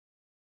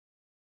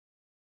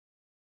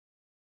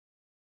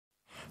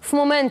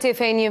F'momenti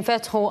fejn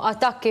jinfetħu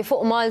attakki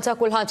fuq Malta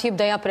kulħadd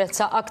jibda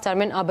japprezza aktar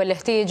minn qabel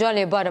l-ħtieġa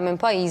li barra minn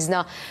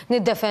pajjiżna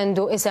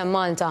niddefendu isem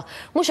Malta.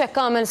 Mhux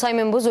hekk għamel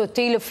Simon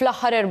Busuttil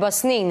fl-aħħar 4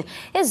 snin,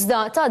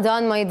 iżda ta'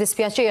 dan ma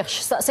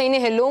jiddispjaċihx,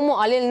 staqsejnieh illum u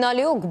qalilna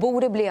li hu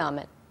gburi bli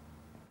għamel.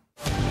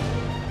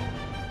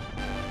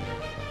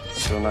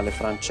 Giornale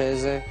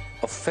francese,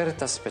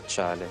 offerta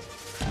speciale.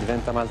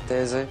 Diventa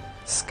maltese,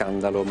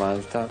 scandalo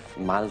Malta.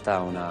 Malta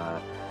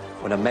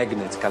una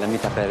magnet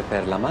calamita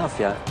per la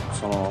mafia.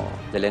 Sono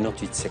delle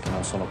notizie che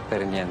non sono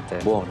per niente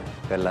buone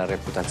per la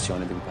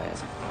reputazione di un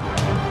paese.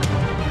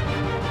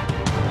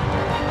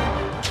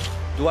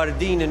 Dwar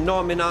din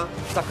in-nomina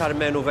ta'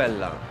 Carmenu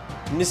Vella.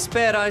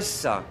 Nispera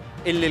issa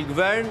illi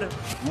l-Gvern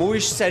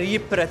mhuwiex ser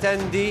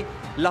jippretendi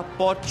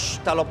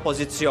l-appoġġ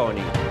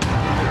tal-oppożizzjoni.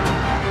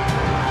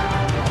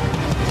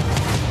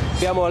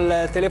 Abbiamo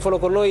al telefono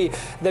con noi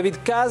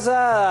David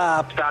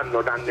Casa.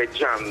 Stanno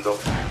danneggiando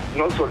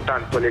non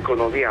soltanto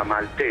l'economia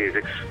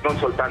maltese, non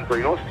soltanto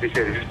i nostri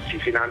servizi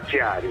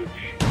finanziari.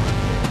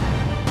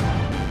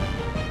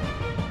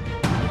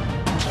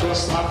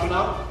 Gost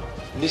ħafna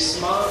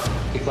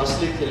nisma'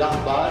 waslit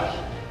l-aħbar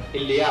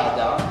illi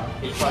għada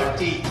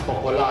il-Partit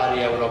Popolari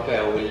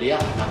Ewropew illi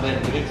aħna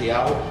membri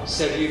tiegħu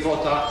ser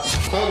jivvota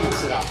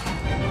kontra.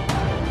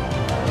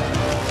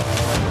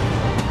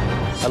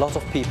 A lot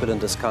of people in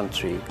this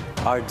country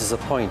are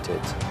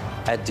disappointed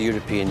at the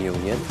European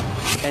Union,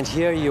 and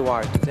here you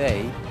are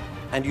today,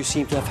 and you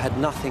seem to have had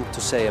nothing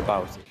to say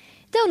about it.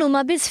 Dawn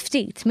huma biss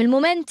ftit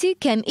mill-mumenti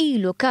kemm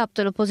ilu kap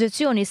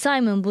tal-Oppożizzjoni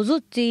Simon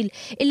Busuttil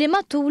illi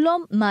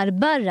matulhom mar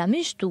barra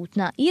minn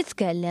xtutna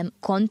jitkellem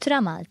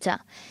kontra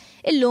Malta.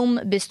 Illum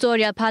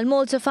bi-storja bħal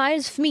Malta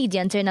Files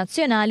f'medja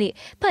internazzjonali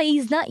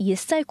pajjiżna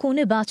jista'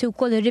 jkun ibati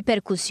wkoll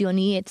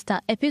ir-riperkussjonijiet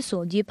ta'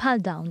 episodji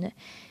bħal dawn.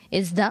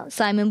 Iżda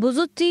Simon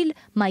Busuttil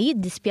ma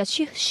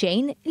jiddispjaċih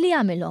xejn li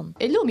għamilhom.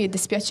 Illum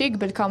jiddispjaċik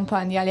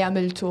bil-kampanja li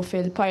għamiltu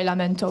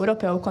fil-Parlament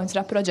Ewropew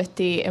kontra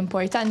proġetti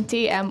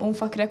importanti hemm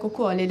unfakrek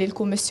ukoll li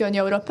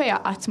l-Kummissjoni Ewropea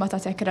qatt ma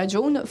tagħtek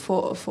raġun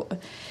fuq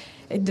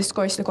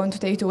id-diskors li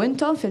kontu tgħidu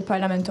intom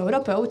fil-Parlament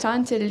Ewropew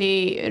tant li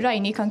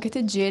rajnik anke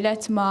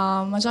tiġġieled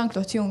ma'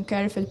 Jean-Claude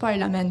Juncker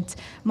fil-Parlament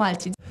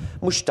Malti.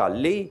 Mhux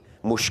talli,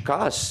 mhux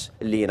każ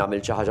li jien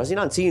għamil xi ħaġa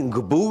żin, anzi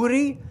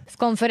gburi.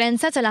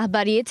 F'konferenza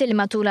tal-aħbarijiet li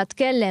matula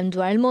tkellem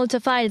dwar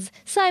il-Malta Files,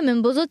 Simon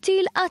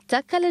Busuttil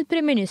attakka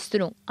lill-Prim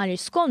Ministru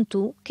għaliex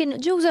skontu kien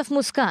Joseph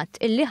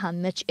Muscat illi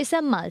ħammeġ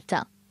isem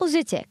Malta u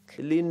żitek.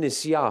 Li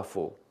n-nies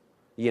jafu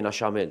jiena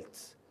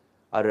x'għamilt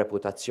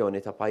għal-reputazzjoni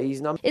ta'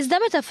 pajjiżna. Iżda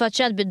meta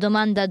affaċċjat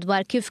bid-domanda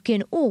dwar kif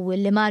kien hu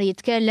li mar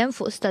jitkellem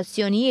fuq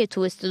stazzjonijiet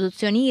u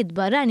istituzzjonijiet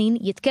barranin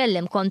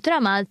jitkellem kontra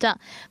Malta,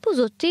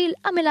 Busuttil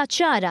għamilha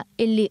ċara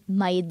illi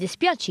ma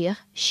jiddispjaċih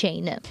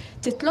xejn.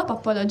 Titlob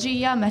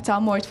apoloġija meta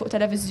mort fuq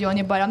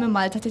televiżjoni barra minn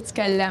Malta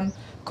titkellem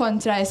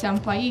kontra isem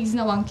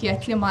pajjiżna u anki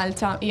qed li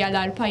Malta hija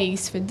l-agħar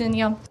pajjiż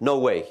fid-dinja. No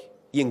way,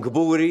 jien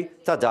gburi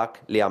ta'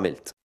 dak li għamilt.